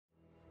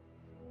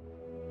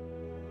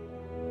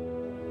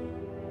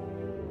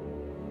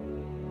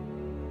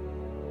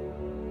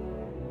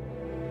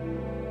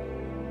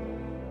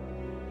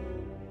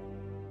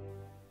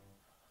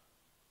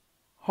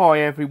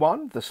Hi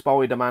everyone, the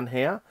Spiderman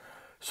here.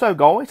 So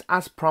guys,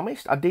 as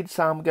promised, I did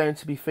say I'm going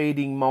to be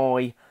feeding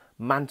my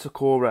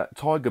Manticora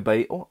tiger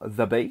beetle,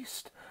 the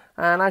beast.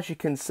 And as you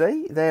can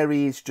see, there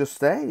he is just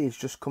there. He's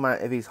just come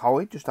out of his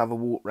hide, just have a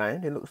walk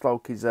round. It looks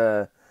like he's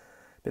been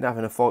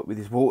having a fight with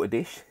his water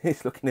dish.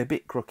 It's looking a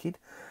bit crooked.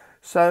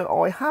 So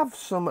I have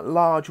some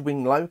large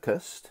wing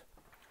locust,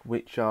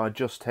 which are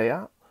just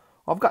here.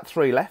 I've got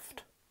 3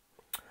 left.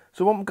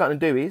 So what I'm going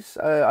to do is,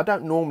 I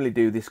don't normally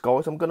do this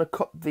guys, I'm going to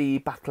cut the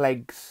back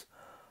legs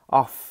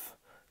off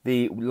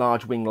the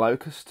large wing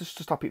locust just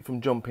to stop it from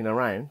jumping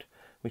around,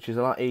 which is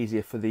a lot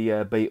easier for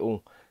the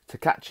beetle to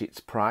catch its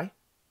prey.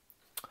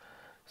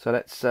 So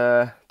let's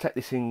take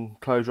this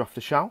enclosure off the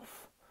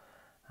shelf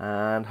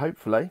and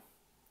hopefully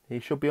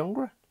he should be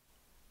hungry.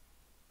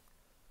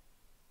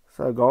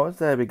 So guys,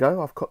 there we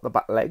go, I've cut the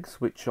back legs,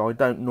 which I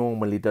don't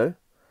normally do.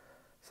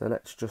 So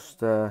let's just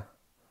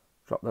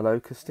drop the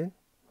locust in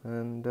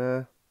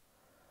and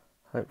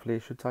hopefully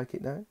it should take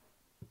it down.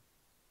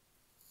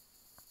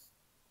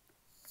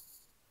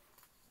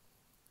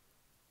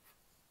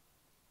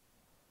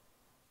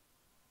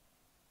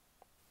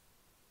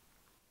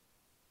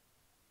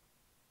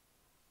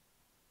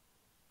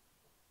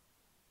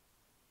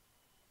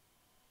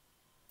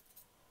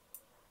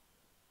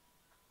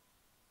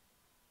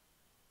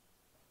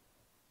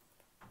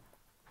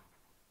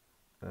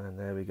 And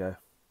there we go.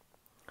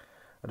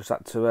 I just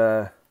had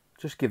to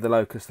just give the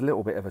locust a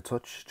little bit of a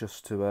touch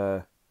just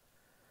to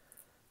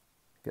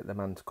get the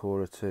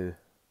Manticora to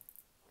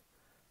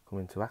come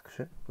into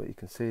action. But you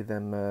can see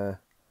them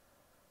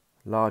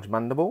large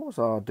mandibles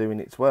are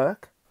doing its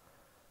work.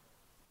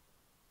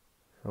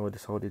 So I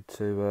decided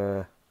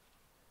to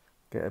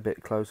get a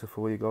bit closer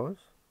for you guys.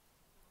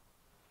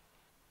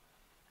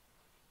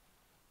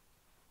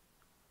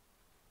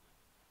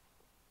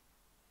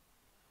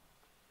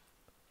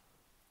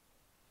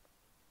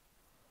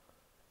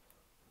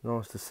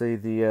 Nice to see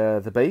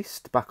the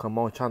beast back on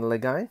my channel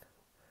again.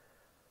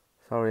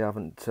 Sorry I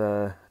haven't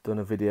done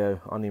a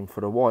video on him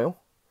for a while.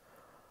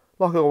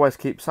 Like I always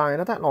keep saying,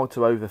 I don't like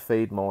to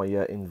overfeed my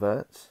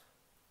inverts.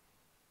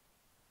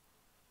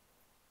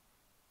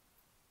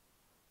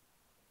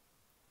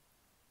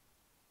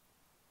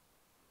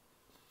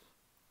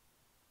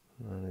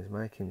 And he's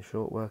making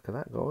short work of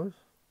that, guys.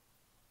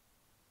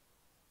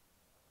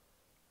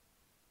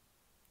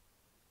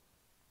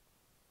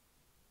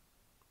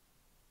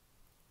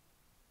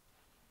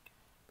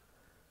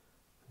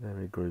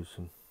 Very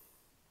gruesome.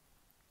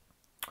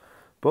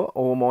 But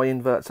all my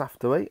inverts have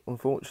to eat,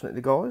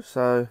 unfortunately, guys.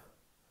 So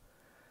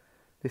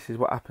this is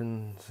what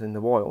happens in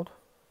the wild.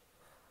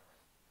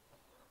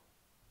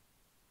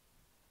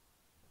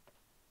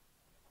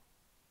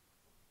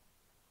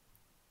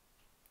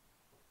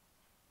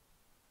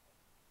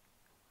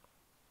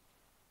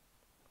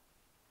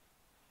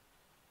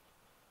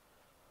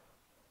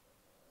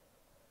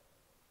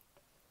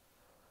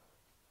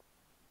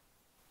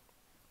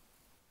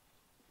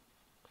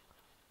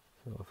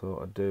 So I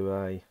thought I'd do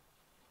a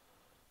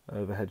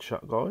overhead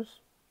shot, guys.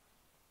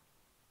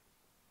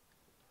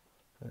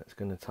 It's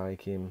going to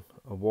take him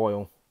a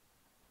while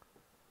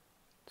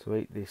to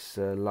eat this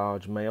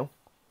large meal.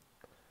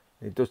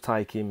 It does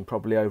take him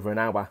probably over an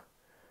hour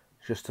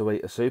just to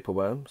eat a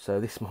superworm, so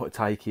this might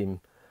take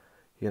him,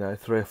 you know,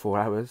 3 or 4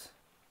 hours.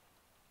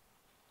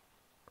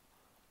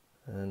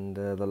 And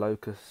the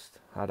locust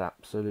had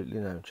absolutely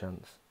no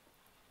chance.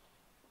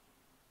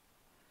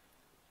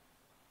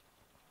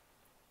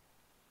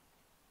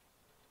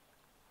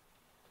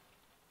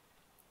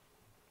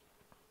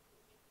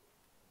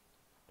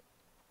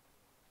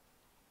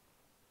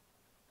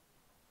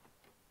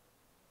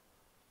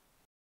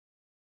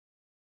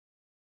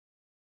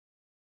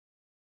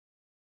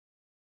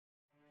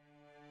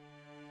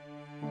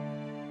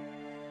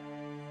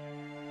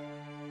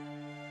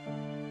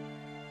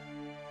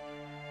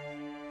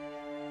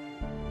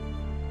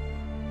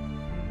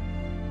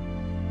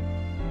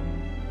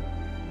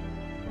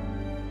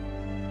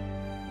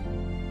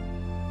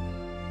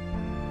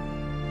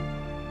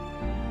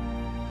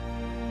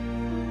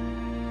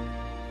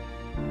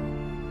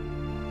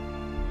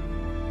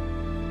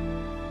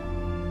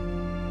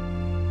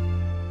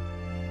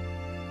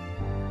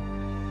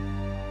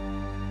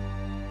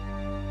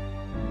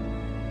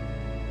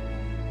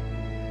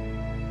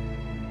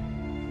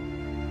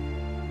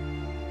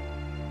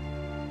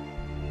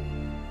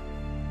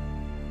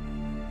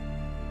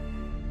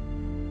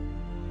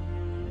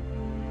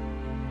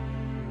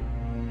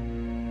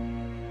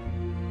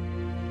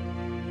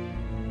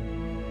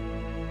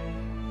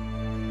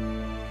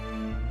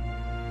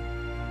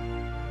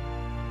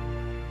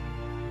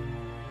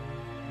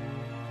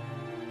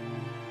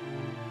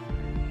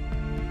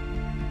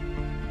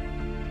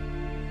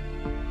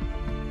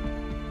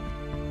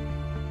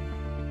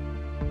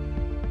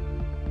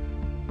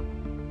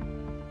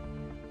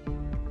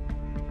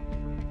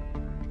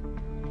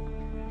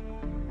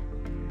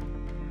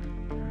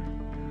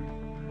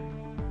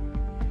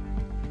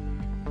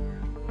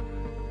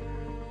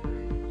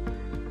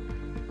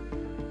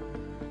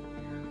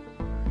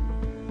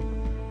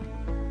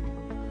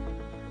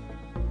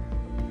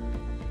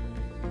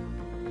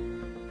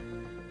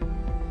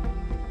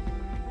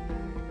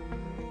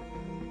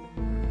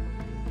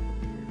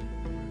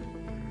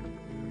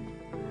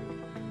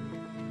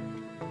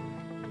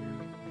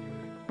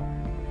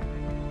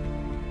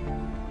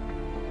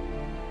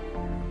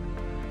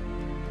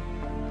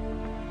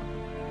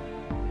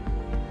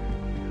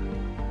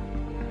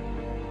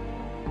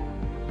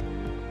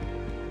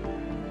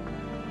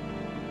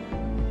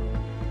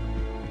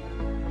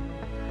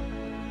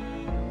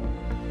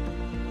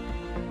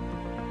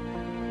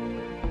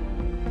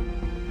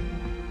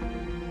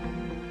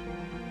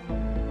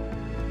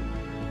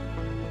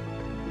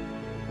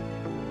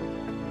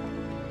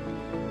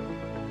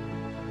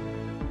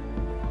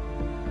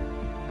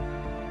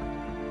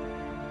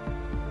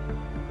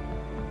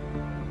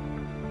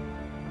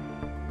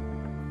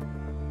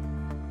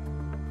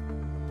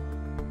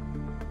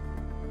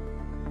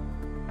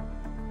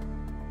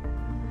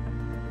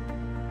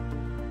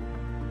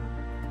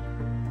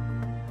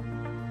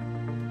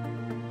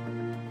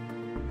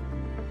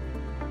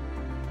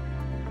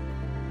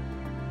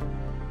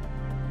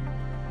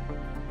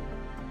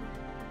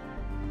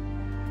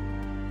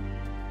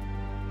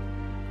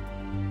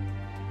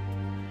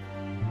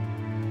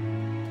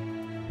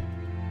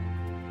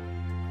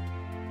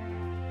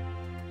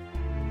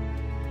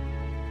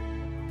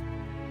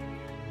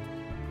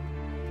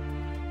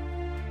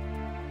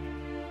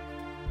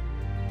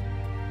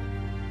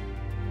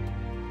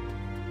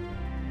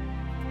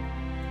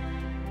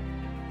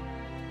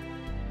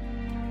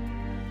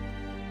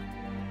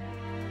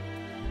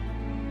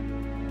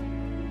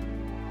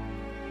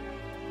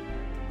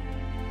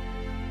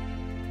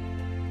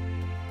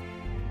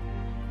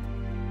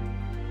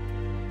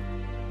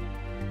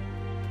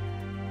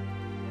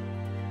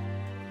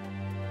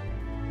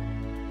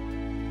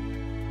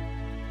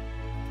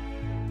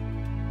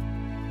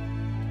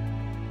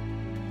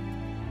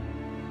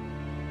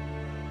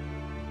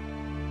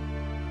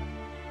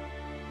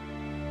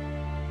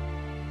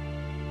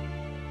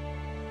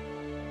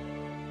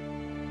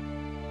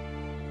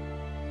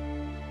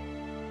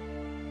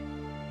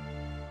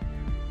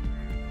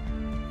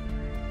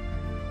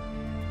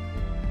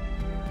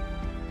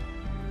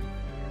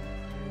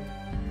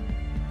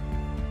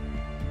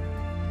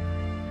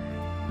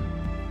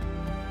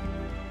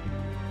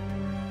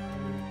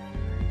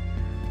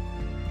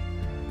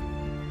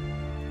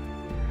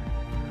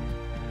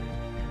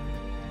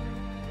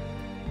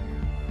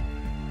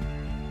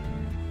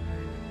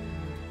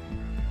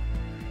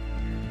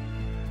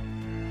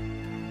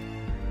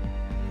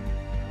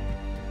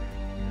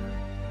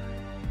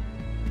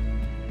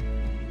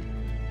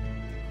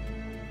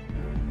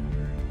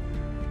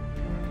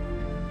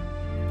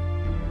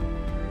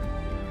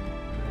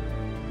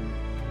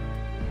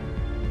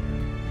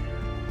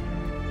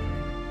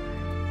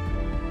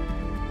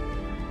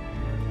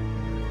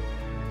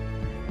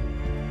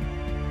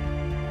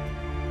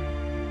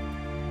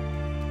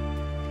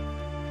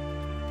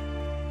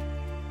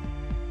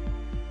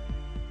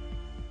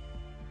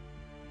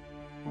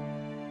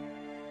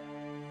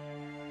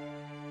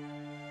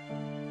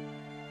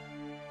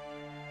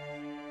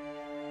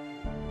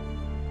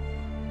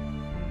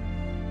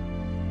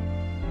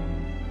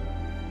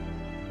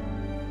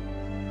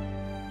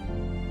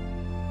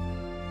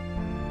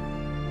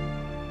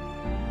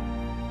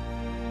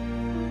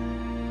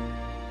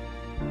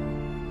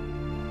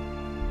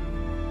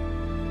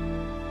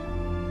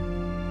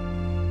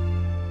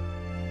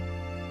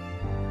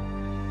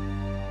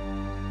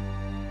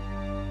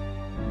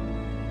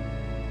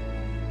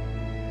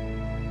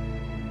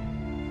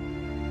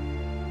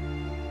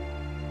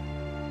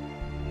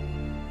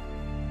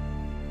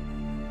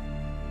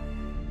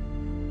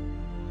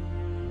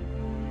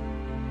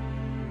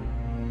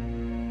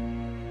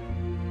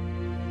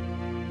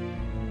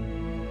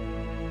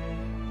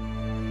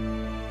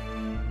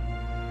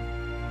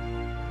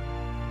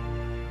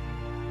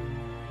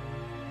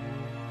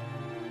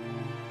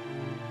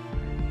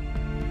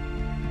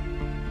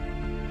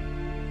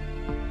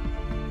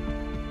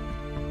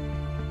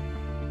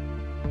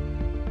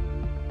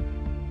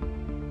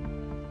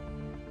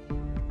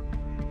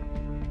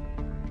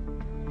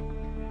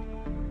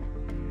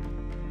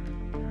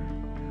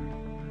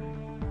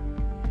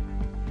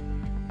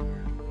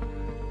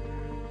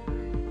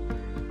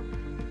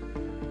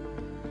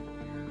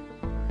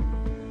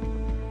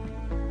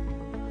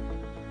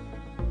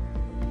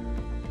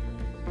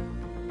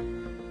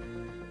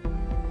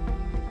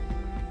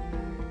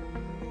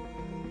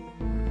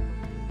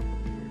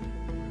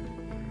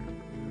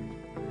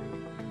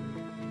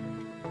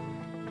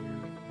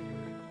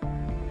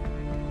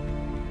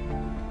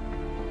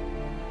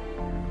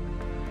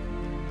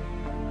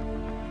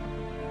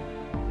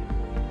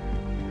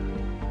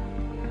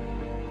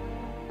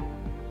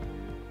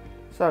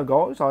 So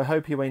guys, I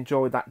hope you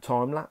enjoyed that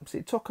time lapse.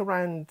 It took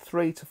around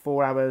 3 to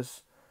 4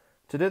 hours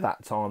to do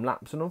that time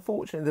lapse, and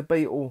unfortunately the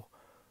Beetle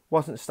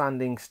wasn't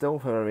standing still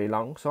for very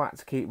long, so I had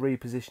to keep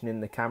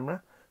repositioning the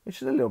camera,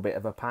 which is a little bit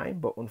of a pain,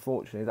 but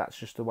unfortunately that's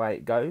just the way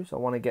it goes. I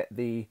want to get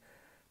the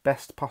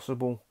best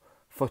possible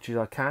footage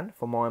I can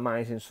for my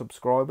amazing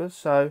subscribers,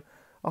 so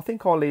I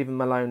think I'll leave him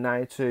alone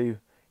now to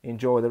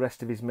enjoy the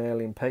rest of his meal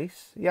in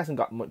peace. He hasn't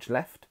got much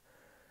left.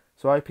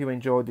 So I hope you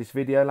enjoyed this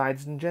video,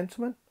 ladies and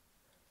gentlemen,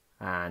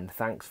 and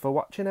thanks for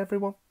watching,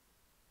 everyone.